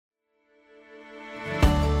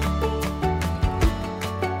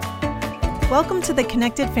Welcome to the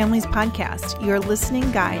Connected Families Podcast, your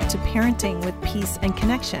listening guide to parenting with peace and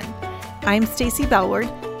connection. I'm Stacy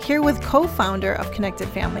Bellward, here with co-founder of Connected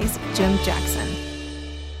Families, Jim Jackson.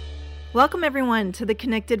 Welcome, everyone, to the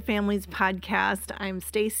Connected Families Podcast. I'm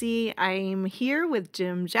Stacy. I'm here with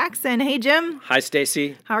Jim Jackson. Hey, Jim. Hi,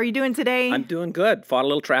 Stacy. How are you doing today? I'm doing good. Fought a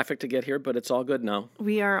little traffic to get here, but it's all good now.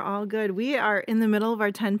 We are all good. We are in the middle of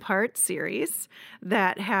our 10-part series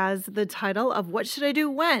that has the title of What Should I Do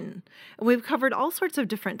When? We've covered all sorts of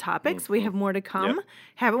different topics. We have more to come,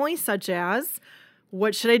 haven't we? Such as,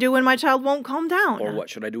 what should I do when my child won't calm down? Or what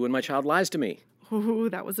should I do when my child lies to me? Ooh,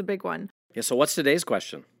 that was a big one. Yeah, so what's today's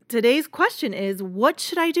question? Today's question is, what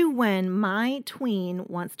should I do when my tween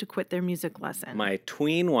wants to quit their music lesson? My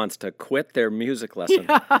tween wants to quit their music lesson.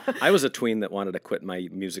 Yeah. I was a tween that wanted to quit my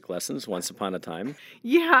music lessons once upon a time.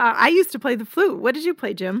 Yeah, I used to play the flute. What did you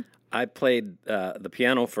play, Jim? I played the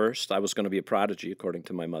piano first. I was going to be a prodigy, according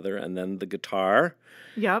to my mother, and then the guitar.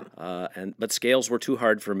 Yep. But scales were too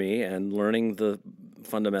hard for me, and learning the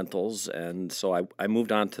fundamentals, and so I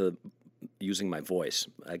moved on to using my voice.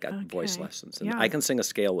 I got voice lessons, and I can sing a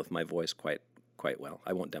scale with my voice quite well.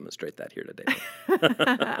 I won't demonstrate that here today.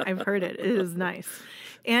 I've heard it. It is nice.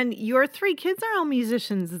 And your 3 kids are all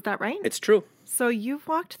musicians, is that right? It's true. So you've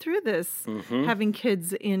walked through this, having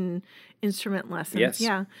kids in instrument lessons. Yes.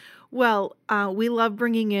 Yeah. Well, we love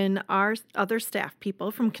bringing in our other staff people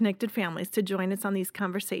from Connected Families to join us on these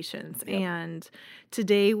conversations. Yep. And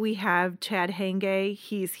today we have Chad Hayenga.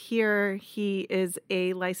 He's here. He is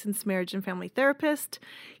a licensed marriage and family therapist.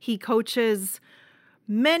 He coaches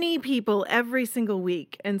many people every single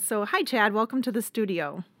week. And so, hi, Chad. Welcome to the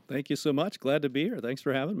studio. Thank you so much. Glad to be here. Thanks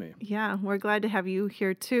for having me. Yeah, we're glad to have you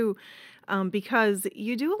here too, because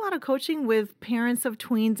you do a lot of coaching with parents of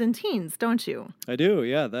tweens and teens, don't you? I do.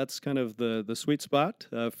 Yeah, that's kind of the sweet spot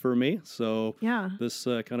for me. So this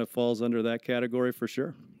kind of falls under that category for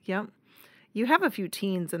sure. Yep. You have a few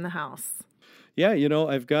teens in the house. Yeah,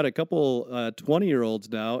 I've got a couple 20-year-olds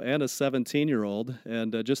now and a 17-year-old.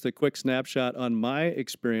 And just a quick snapshot on my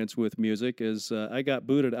experience with music is I got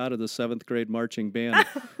booted out of the 7th grade marching band.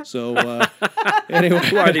 So anyway.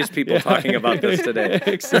 Who are these people talking about this today?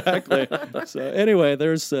 Exactly. So anyway,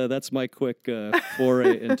 that's my quick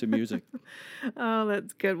foray into music. Oh,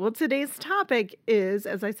 that's good. Well, today's topic is,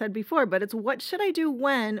 as I said before, but it's what should I do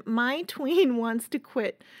when my tween wants to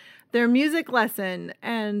quit their music lesson.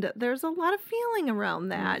 And there's a lot of feeling around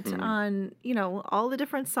that on, all the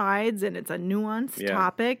different sides. And it's a nuanced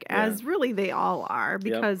topic, as really they all are,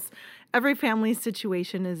 because every family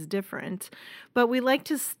situation is different. But we like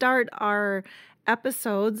to start our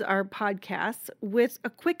episodes, our podcasts, with a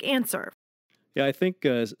quick answer. Yeah, I think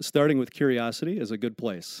starting with curiosity is a good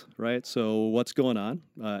place, right? So what's going on?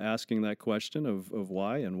 Asking that question of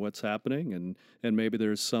why and what's happening, and maybe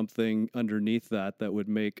there's something underneath that would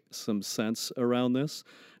make some sense around this.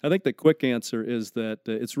 I think the quick answer is that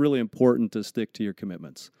it's really important to stick to your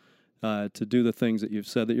commitments, to do the things that you've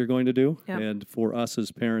said that you're going to do, and for us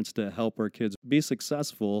as parents to help our kids be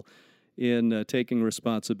successful in taking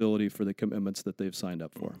responsibility for the commitments that they've signed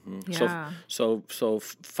up for. Yeah. So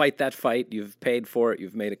fight that fight. You've paid for it.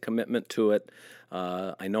 You've made a commitment to it.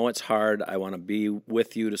 I know it's hard. I want to be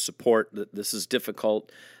with you to support that. This is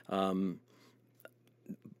difficult. I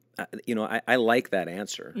like that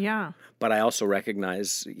answer. Yeah. But I also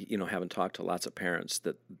recognize, having talked to lots of parents,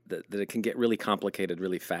 that it can get really complicated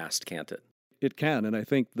really fast, can't it? It can, and I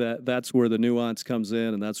think that's where the nuance comes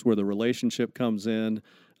in, and that's where the relationship comes in.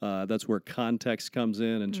 That's where context comes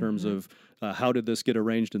in terms of how did this get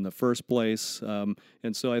arranged in the first place.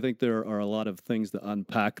 And so I think there are a lot of things to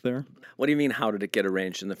unpack there. What do you mean, how did it get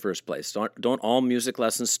arranged in the first place? Don't all music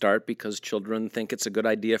lessons start because children think it's a good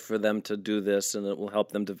idea for them to do this and it will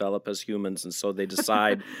help them develop as humans, and so they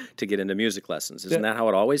decide to get into music lessons? Isn't that how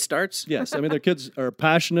it always starts? Yes. I mean, their kids are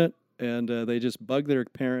passionate, and they just bug their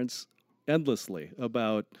parents endlessly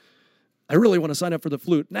about, I really want to sign up for the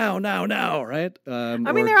flute now, right?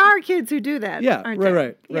 There are kids who do that. Yeah, aren't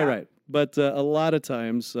there? Right. But a lot of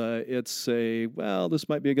times it's this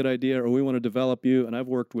might be a good idea, or we want to develop you. And I've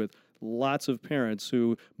worked with lots of parents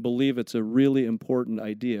who believe it's a really important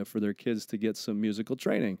idea for their kids to get some musical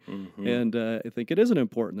training. And I think it isn't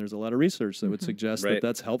important. There's a lot of research that would suggest that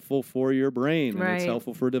that's helpful for your brain, and it's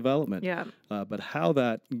helpful for development. Yeah. But how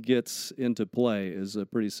that gets into play is a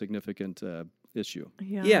pretty significant issue.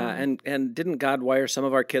 Yeah, and didn't God wire some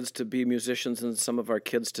of our kids to be musicians and some of our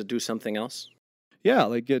kids to do something else? Yeah,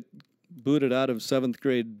 like booted out of seventh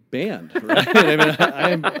grade band, right?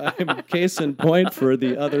 I mean, I'm case in point for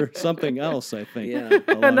the other something else, I think. Yeah.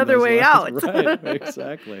 Another way out. Right,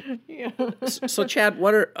 exactly. Yeah. So, Chad,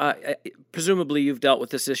 what are presumably you've dealt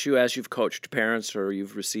with this issue as you've coached parents or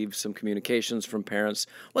you've received some communications from parents.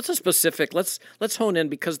 What's a specific? Let's hone in,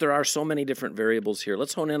 because there are so many different variables here.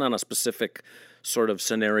 Let's hone in on a specific sort of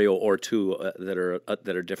scenario or two that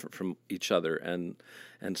are different from each other, and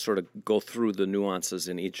sort of go through the nuances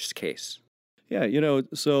in each case. Yeah,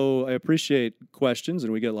 so I appreciate questions,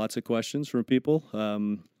 and we get lots of questions from people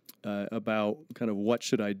about kind of what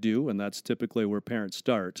should I do, and that's typically where parents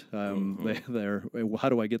start. They're how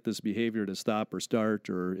do I get this behavior to stop or start,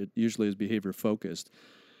 or it usually is behavior focused.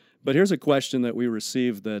 But here's a question that we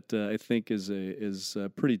received that I think is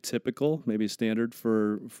pretty typical, maybe standard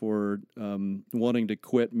for wanting to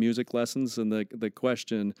quit music lessons. And the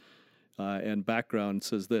question and background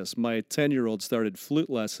says this: my 10-year-old started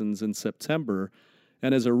flute lessons in September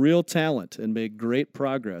and is a real talent and made great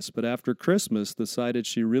progress, but after Christmas decided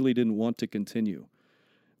she really didn't want to continue.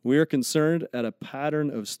 We are concerned at a pattern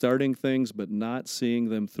of starting things but not seeing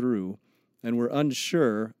them through, and we're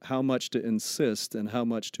unsure how much to insist and how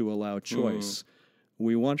much to allow choice.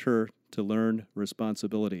 We want her to learn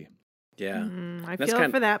responsibility. Yeah. I feel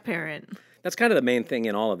for that parent. That's kind of the main thing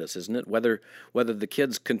in all of this, isn't it? Whether the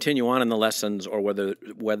kids continue on in the lessons or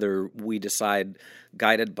whether we decide,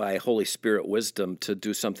 guided by Holy Spirit wisdom, to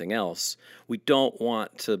do something else, we don't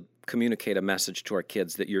want to communicate a message to our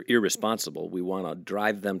kids that you're irresponsible. We want to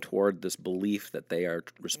drive them toward this belief that they are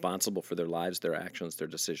responsible for their lives, their actions, their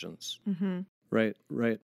decisions. Mm-hmm. Right.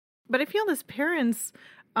 But I feel this parent's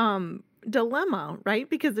dilemma, right?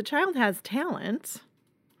 Because the child has talent.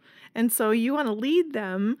 And so you want to lead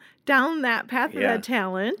them down that path of that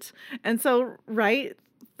talent. And so, right,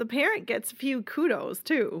 the parent gets a few kudos,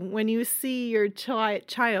 too, when you see your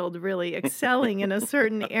child really excelling in a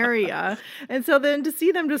certain area. And so then to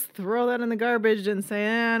see them just throw that in the garbage and say,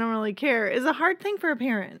 I don't really care, is a hard thing for a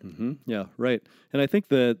parent. Mm-hmm. Yeah, right. And I think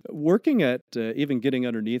that working at even getting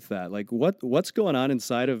underneath that, like what's going on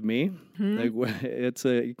inside of me, like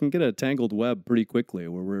you can get a tangled web pretty quickly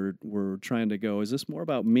where we're trying to go, is this more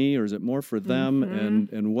about me or is it more for them?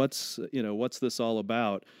 And what's this all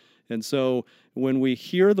about? And so when we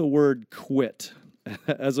hear the word quit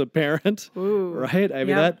as a parent, right? I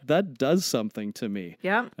mean, that does something to me.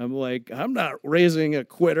 Yeah. I'm like, I'm not raising a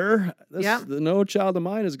quitter. No child of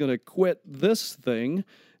mine is going to quit this thing.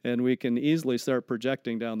 And we can easily start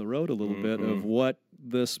projecting down the road a little bit of what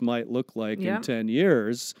this might look like in 10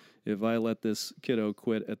 years if I let this kiddo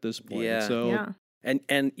quit at this point. Yeah.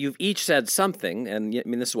 And you've each said something, and I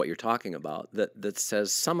mean, this is what you're talking about, that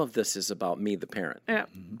says some of this is about me, the parent. Yeah.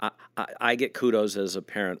 I get kudos as a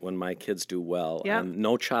parent when my kids do well, and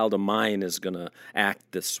no child of mine is going to act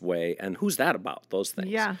this way. And who's that about, those things?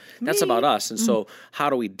 Yeah. That's about us. And so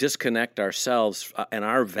how do we disconnect ourselves and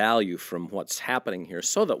our value from what's happening here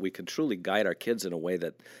so that we can truly guide our kids in a way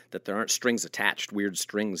that there aren't strings attached, weird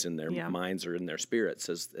strings in their minds or in their spirits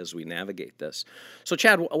as we navigate this. So,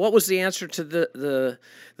 Chad, what was the answer to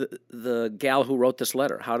the gal who wrote this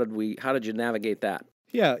letter? How did you navigate that?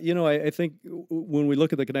 Yeah, I think when we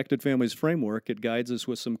look at the Connected Families framework, it guides us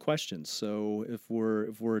with some questions. So if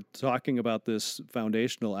we're talking about this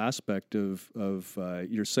foundational aspect of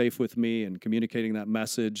you're safe with me and communicating that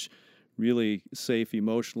message, really safe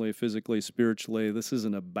emotionally, physically, spiritually, this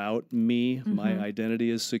isn't about me. My identity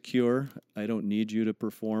is secure. I don't need you to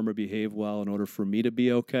perform or behave well in order for me to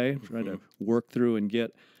be okay. Try to work through and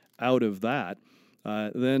get out of that.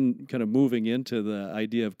 Then kind of moving into the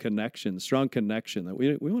idea of connection, strong connection, that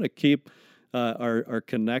we want to keep our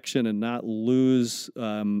connection and not lose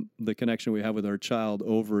the connection we have with our child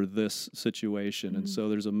over this situation. And so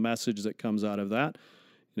there's a message that comes out of that.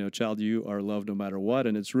 Child, you are loved no matter what.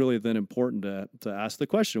 And it's really then important to ask the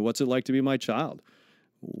question, what's it like to be my child?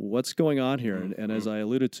 What's going on here? And as I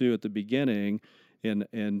alluded to at the beginning,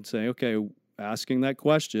 and saying, okay, asking that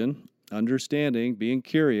question, understanding, being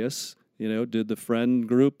curious. Did the friend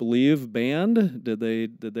group leave band? Did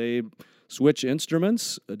they switch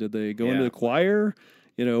instruments? Did they go into the choir?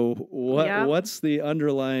 What's the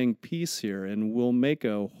underlying piece here? And we'll make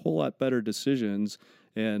a whole lot better decisions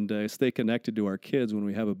and stay connected to our kids when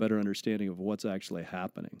we have a better understanding of what's actually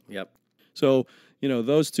happening. Yep. So,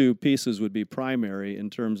 those two pieces would be primary in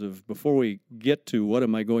terms of before we get to what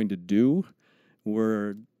am I going to do,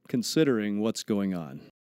 we're considering what's going on.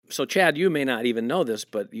 So, Chad, you may not even know this,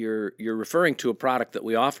 but you're referring to a product that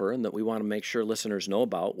we offer and that we want to make sure listeners know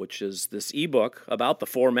about, which is this ebook about the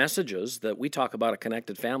 4 messages that we talk about at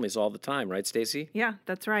Connected Families all the time, right, Stacy? Yeah,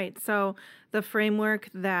 that's right. So the framework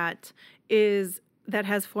that is that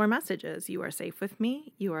has 4 messages. You are safe with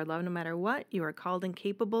me. You are loved no matter what. You are called and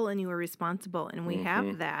capable, and you are responsible. And we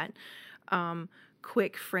have that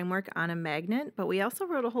quick framework on a magnet, but we also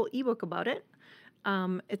wrote a whole ebook about it.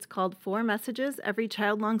 It's called 4 Messages Every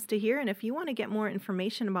Child Longs to Hear. And if you want to get more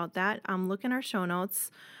information about that, look in our show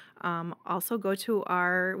notes. Also go to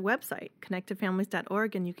our website,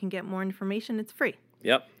 connectedfamilies.org, and you can get more information. It's free.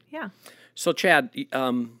 Yep. Yeah. So, Chad,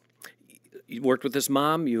 you worked with this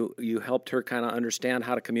mom. You helped her kind of understand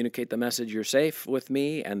how to communicate the message, you're safe with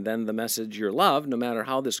me, and then the message, you're loved, no matter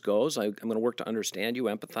how this goes. I'm going to work to understand you,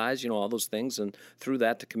 empathize, all those things, and through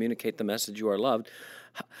that to communicate the message, you are loved.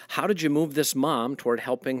 How did you move this mom toward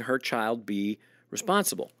helping her child be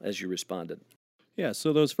responsible as you responded? Yeah,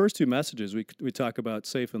 so those first 2 messages we talk about,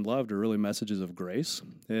 safe and loved, are really messages of grace.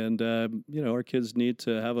 And, our kids need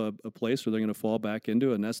to have a place where they're going to fall back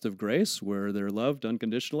into a nest of grace where they're loved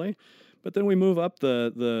unconditionally. But then we move up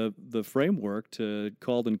the framework to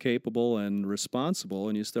called and capable and responsible,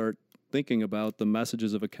 and you start thinking about the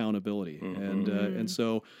messages of accountability. And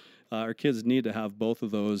so our kids need to have both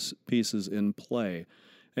of those pieces in play.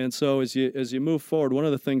 And so as you move forward, one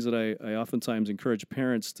of the things that I oftentimes encourage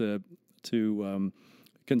parents to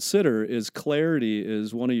consider is clarity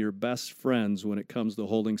is one of your best friends when it comes to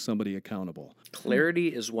holding somebody accountable. Clarity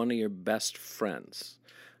is one of your best friends.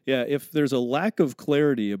 Yeah, if there's a lack of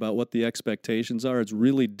clarity about what the expectations are, it's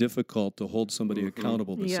really difficult to hold somebody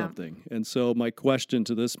accountable to something. And so my question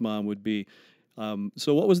to this mom would be,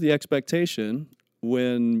 so what was the expectation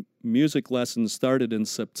when music lessons started in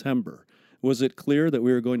September? Was it clear that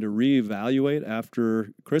we were going to reevaluate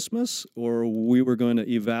after Christmas, or we were going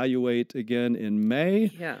to evaluate again in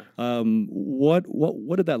May? Yeah.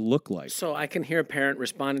 What did that look like? So I can hear a parent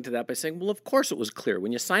responding to that by saying, well, of course it was clear.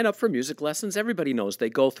 When you sign up for music lessons, everybody knows they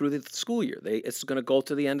go through the school year. It's going to go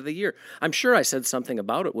to the end of the year. I'm sure I said something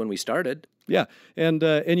about it when we started. Yeah, and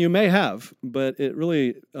you may have, but it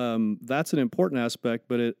really, that's an important aspect,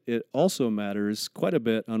 but it also matters quite a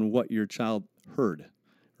bit on what your child heard.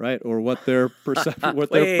 Right, or what their perceptions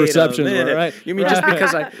were. Right, you mean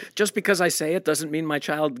just because I say it doesn't mean my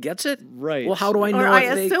child gets it? Right. Well, how do I know? Or I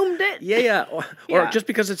assumed it. Yeah. Or just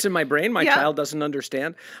because it's in my brain, my child doesn't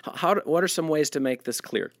understand. What are some ways to make this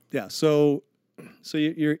clear? Yeah. So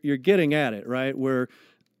you're getting at it, right?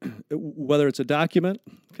 Whether it's a document,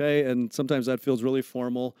 okay, and sometimes that feels really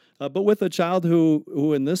formal, but with a child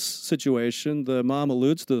who in this situation, the mom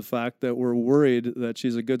alludes to the fact that we're worried that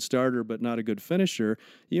she's a good starter but not a good finisher,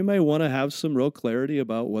 you may want to have some real clarity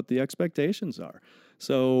about what the expectations are.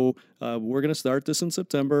 So we're going to start this in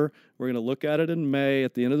September. We're going to look at it in May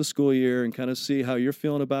at the end of the school year and kind of see how you're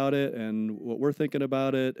feeling about it and what we're thinking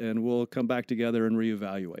about it, and we'll come back together and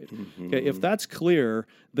reevaluate. Okay, if that's clear,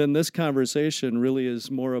 then this conversation really is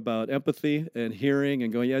more about empathy and hearing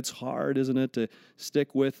and going, yeah, it's hard, isn't it, to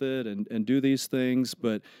stick with it and do these things,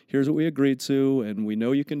 but here's what we agreed to, and we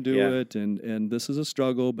know you can do it, and this is a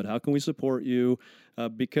struggle, but how can we support you?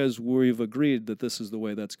 Because we've agreed that this is the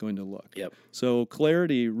way that's going to look. Yep. So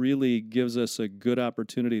clarity really gives us a good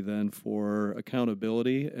opportunity then for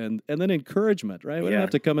accountability and then encouragement, right? We don't have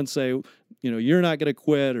to come and say, you're not going to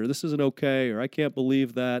quit, or this isn't okay, or I can't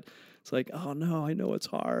believe that. It's like, oh, no, I know it's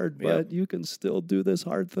hard, but you can still do this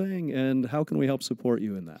hard thing, and how can we help support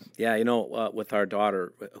you in that? Yeah, with our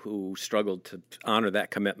daughter who struggled to honor that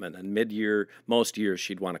commitment, and mid-year, most years,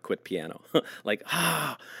 she'd want to quit piano. Like,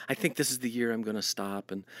 I think this is the year I'm going to stop,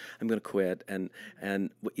 and I'm going to quit. And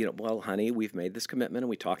well, honey, we've made this commitment, and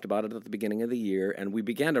we talked about it at the beginning of the year, and we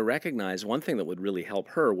began to recognize one thing that would really help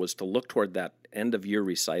her was to look toward that end-of-year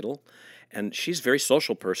recital. And she's a very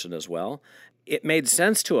social person as well. It made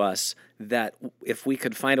sense to us that if we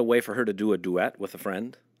could find a way for her to do a duet with a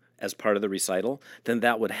friend as part of the recital, then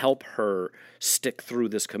that would help her stick through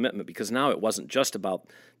this commitment, because now it wasn't just about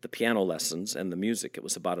the piano lessons and the music. It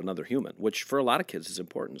was about another human, which for a lot of kids is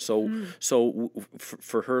important. So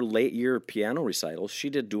for her late year piano recitals,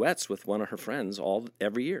 she did duets with one of her friends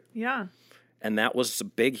every year. Yeah. And that was a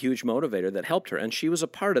big, huge motivator that helped her. And she was a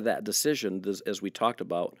part of that decision, as we talked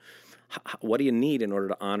about. What do you need in order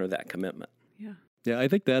to honor that commitment? Yeah, I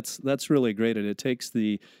think that's really great, and it takes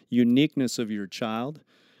the uniqueness of your child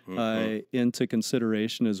into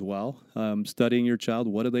consideration as well. Studying your child,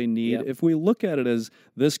 what do they need? Yep. If we look at it as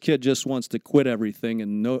this kid just wants to quit everything,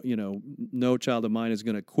 and no child of mine is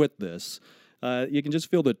going to quit this, you can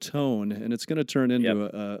just feel the tone, and it's going to turn into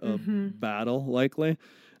a battle likely.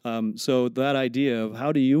 So that idea of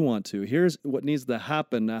how do you want to? Here's what needs to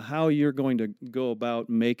happen. Now, how you're going to go about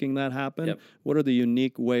making that happen. Yep. What are the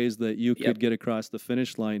unique ways that you could get across the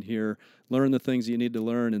finish line here? Learn the things you need to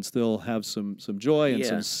learn and still have some joy and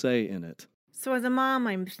some say in it. So as a mom,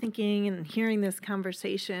 I'm thinking and hearing this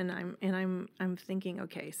conversation, I'm thinking,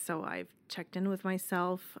 okay, so I've checked in with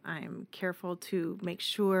myself. I'm careful to make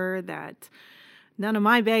sure that none of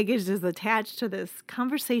my baggage is attached to this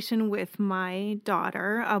conversation with my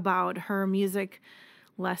daughter about her music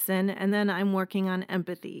lesson. And then I'm working on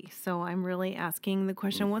empathy. So I'm really asking the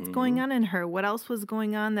question, what's going on in her? What else was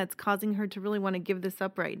going on that's causing her to really want to give this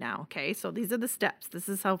up right now? Okay, so these are the steps. This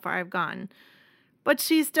is how far I've gone. But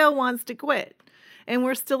she still wants to quit. And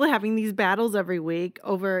we're still having these battles every week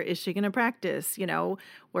over, is she going to practice? You know,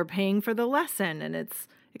 we're paying for the lesson and it's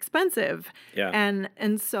expensive. Yeah.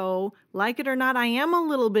 And so, like it or not, I am a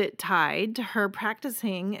little bit tied to her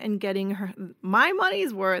practicing and getting my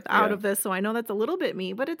money's worth out of this. So I know that's a little bit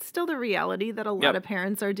me, but it's still the reality that a lot of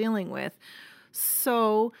parents are dealing with.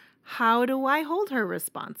 So how do I hold her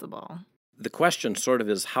responsible? The question sort of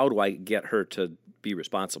is, how do I get her to be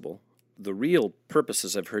responsible? The real purpose,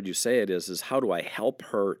 as I've heard you say it, is how do I help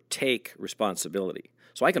her take responsibility?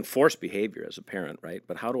 So I can force behavior as a parent, right?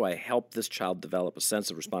 But how do I help this child develop a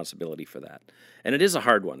sense of responsibility for that? And it is a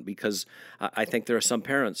hard one because I think there are some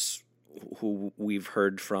parents who we've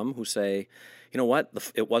heard from who say, you know what,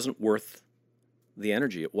 it wasn't worth the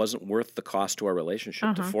energy. It wasn't worth the cost to our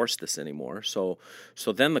relationship to force this anymore. So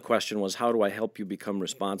then the question was, how do I help you become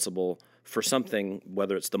responsible for something,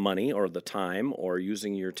 whether it's the money or the time or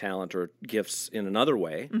using your talent or gifts in another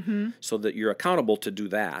way, so that you're accountable to do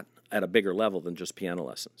that at a bigger level than just piano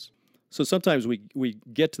lessons. So sometimes we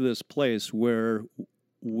get to this place where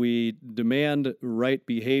we demand right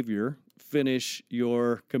behavior, finish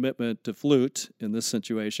your commitment to flute in this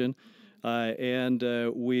situation, and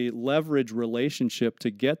we leverage relationship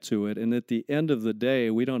to get to it. And at the end of the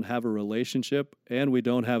day, we don't have a relationship and we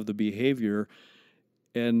don't have the behavior.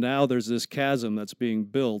 And now there's this chasm that's being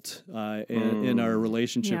built in our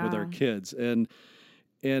relationship with our kids.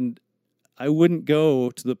 And I wouldn't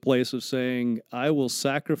go to the place of saying, I will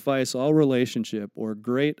sacrifice all relationship or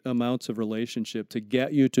great amounts of relationship to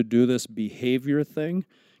get you to do this behavior thing,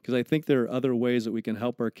 because I think there are other ways that we can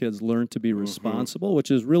help our kids learn to be responsible,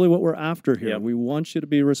 which is really what we're after here. We want you to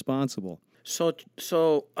be responsible.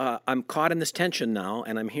 So I'm caught in this tension now,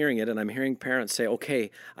 and I'm hearing it, and I'm hearing parents say, okay,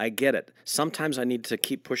 I get it. Sometimes I need to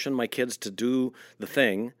keep pushing my kids to do the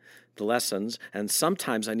thing, the lessons, and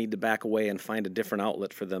sometimes I need to back away and find a different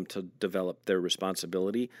outlet for them to develop their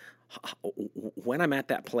responsibility. When I'm at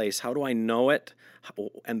that place, how do I know it?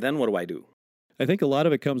 And then what do I do? I think a lot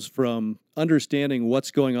of it comes from understanding what's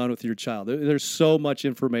going on with your child. There's so much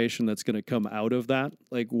information that's going to come out of that.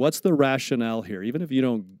 Like, what's the rationale here? Even if you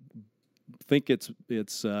don't think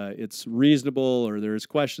it's reasonable or there's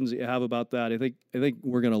questions that you have about that, I think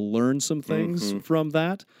we're going to learn some things from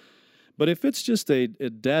that. But if it's just a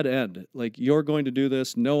dead end, like, you're going to do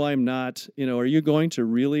this, no, I'm not, are you going to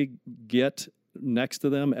really get next to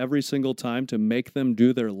them every single time to make them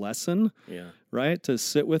do their lesson? Right? To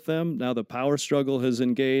sit with them. Now the power struggle has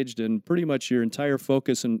engaged, and pretty much your entire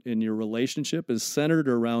focus in your relationship is centered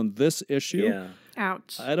around this issue.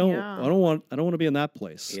 Ouch. I don't want to be in that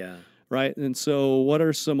place. Right? And so what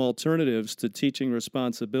are some alternatives to teaching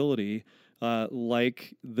responsibility?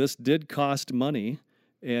 Like, this did cost money,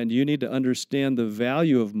 and you need to understand the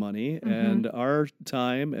value of money and our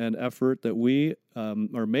time and effort that we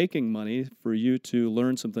are making money for you to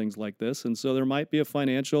learn some things like this. And so there might be a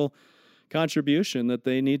financial contribution that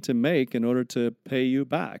they need to make in order to pay you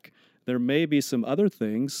back. There may be some other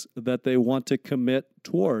things that they want to commit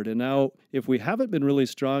toward. And now, if we haven't been really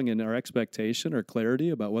strong in our expectation or clarity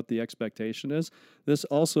about what the expectation is, this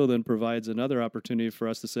also then provides another opportunity for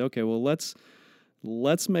us to say, okay, well,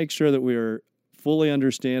 let's make sure that we are fully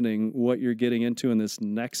understanding what you're getting into in this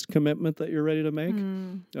next commitment that you're ready to make.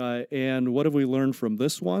 And what have we learned from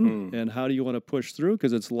this one? And how do you want to push through?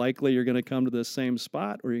 Because it's likely you're going to come to the same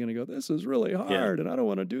spot where you're going to go, this is really hard and I don't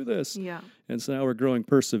want to do this. And so now we're growing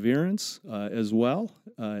perseverance as well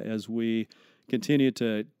as we continue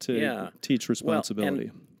to teach responsibility.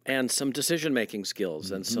 And some decision-making skills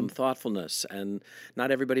and some thoughtfulness. And not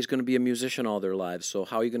everybody's going to be a musician all their lives. So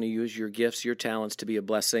how are you going to use your gifts, your talents to be a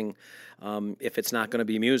blessing if it's not going to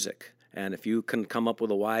be music? And if you can come up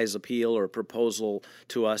with a wise appeal or a proposal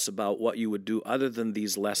to us about what you would do other than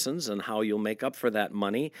these lessons and how you'll make up for that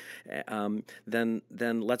money, then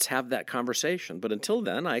let's have that conversation. But until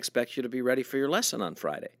then, I expect you to be ready for your lesson on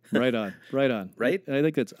Friday. Right on. Right? And I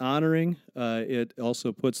think it's honoring. It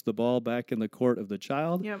also puts the ball back in the court of the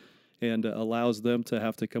child and allows them to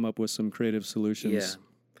have to come up with some creative solutions.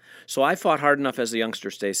 So I fought hard enough as a youngster,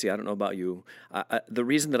 Stacy. I don't know about you. The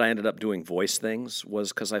reason that I ended up doing voice things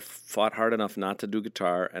was because I fought hard enough not to do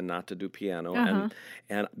guitar and not to do piano.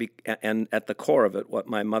 And at the core of it, what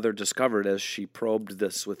my mother discovered as she probed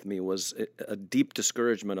this with me was a deep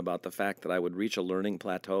discouragement about the fact that I would reach a learning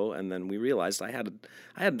plateau. And then we realized I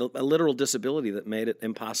had a literal disability that made it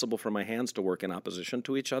impossible for my hands to work in opposition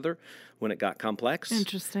to each other when it got complex.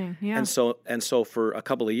 Interesting, yeah. And so for a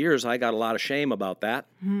couple of years, I got a lot of shame about that.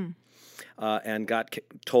 And got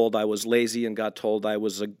told I was lazy and got told I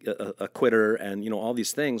was a quitter and, all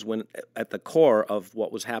these things, when at the core of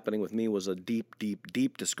what was happening with me was a deep, deep,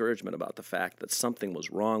 deep discouragement about the fact that something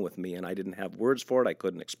was wrong with me and I didn't have words for it. I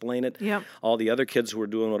couldn't explain it. Yep. All the other kids who were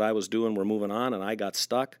doing what I was doing were moving on and I got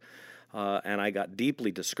stuck. And I got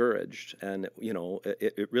deeply discouraged. And,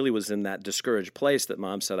 it really was in that discouraged place that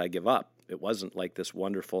Mom said I give up. It wasn't like this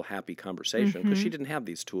wonderful, happy conversation because she didn't have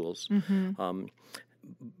these tools.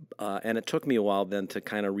 And it took me a while then to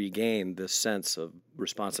kind of regain this sense of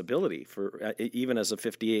responsibility for, even as a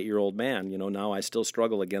 58-year-old man, now I still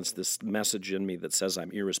struggle against this message in me that says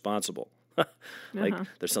I'm irresponsible.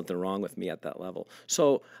 There's something wrong with me at that level.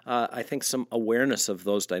 So I think some awareness of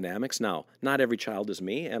those dynamics. Now, not every child is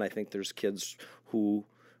me, and I think there's kids who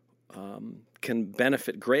can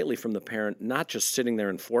benefit greatly from the parent not just sitting there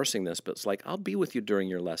enforcing this, but it's like, I'll be with you during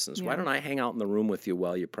your lessons. Yeah. Why don't I hang out in the room with you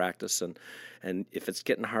while you practice? And if it's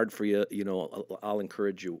getting hard for you, I'll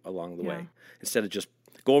encourage you along the way. Instead of just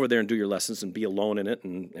go over there and do your lessons and be alone in it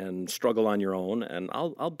and struggle on your own, and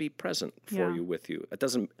I'll be present for you, with you.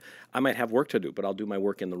 I might have work to do, but I'll do my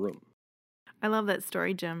work in the room. I love that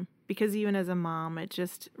story, Jim, because even as a mom, it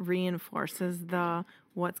just reinforces the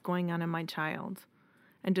what's going on in my child.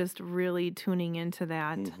 And just really tuning into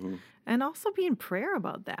that. And also be in prayer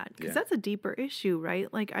about that. Because that's a deeper issue,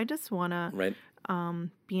 right? Like, I just want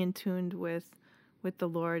to be in tuned with the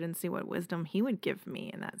Lord and see what wisdom He would give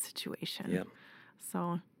me in that situation. Yeah.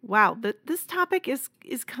 So, wow. This topic is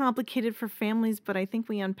complicated for families, but I think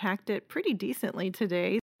we unpacked it pretty decently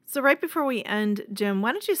today. So right before we end, Jim,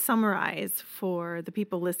 why don't you summarize for the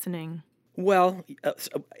people listening? Well,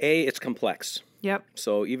 it's complex. Yep.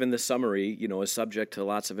 So even the summary, is subject to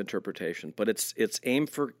lots of interpretation, but it's aimed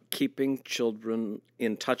for keeping children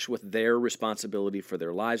in touch with their responsibility for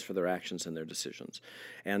their lives, for their actions, and their decisions,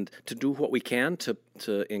 and to do what we can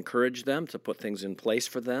to encourage them, to put things in place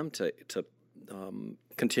for them, to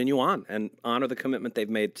continue on and honor the commitment they've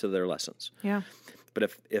made to their lessons. Yeah.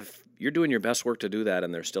 But if you're doing your best work to do that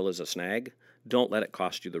and there still is a snag, don't let it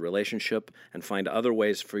cost you the relationship, and find other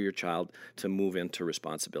ways for your child to move into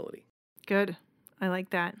responsibility. Good. I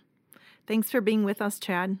like that. Thanks for being with us,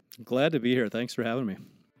 Chad. Glad to be here. Thanks for having me.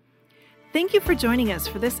 Thank you for joining us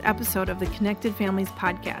for this episode of the Connected Families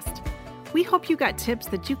Podcast. We hope you got tips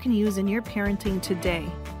that you can use in your parenting today.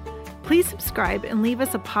 Please subscribe and leave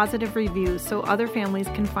us a positive review so other families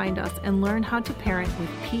can find us and learn how to parent with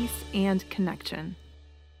peace and connection.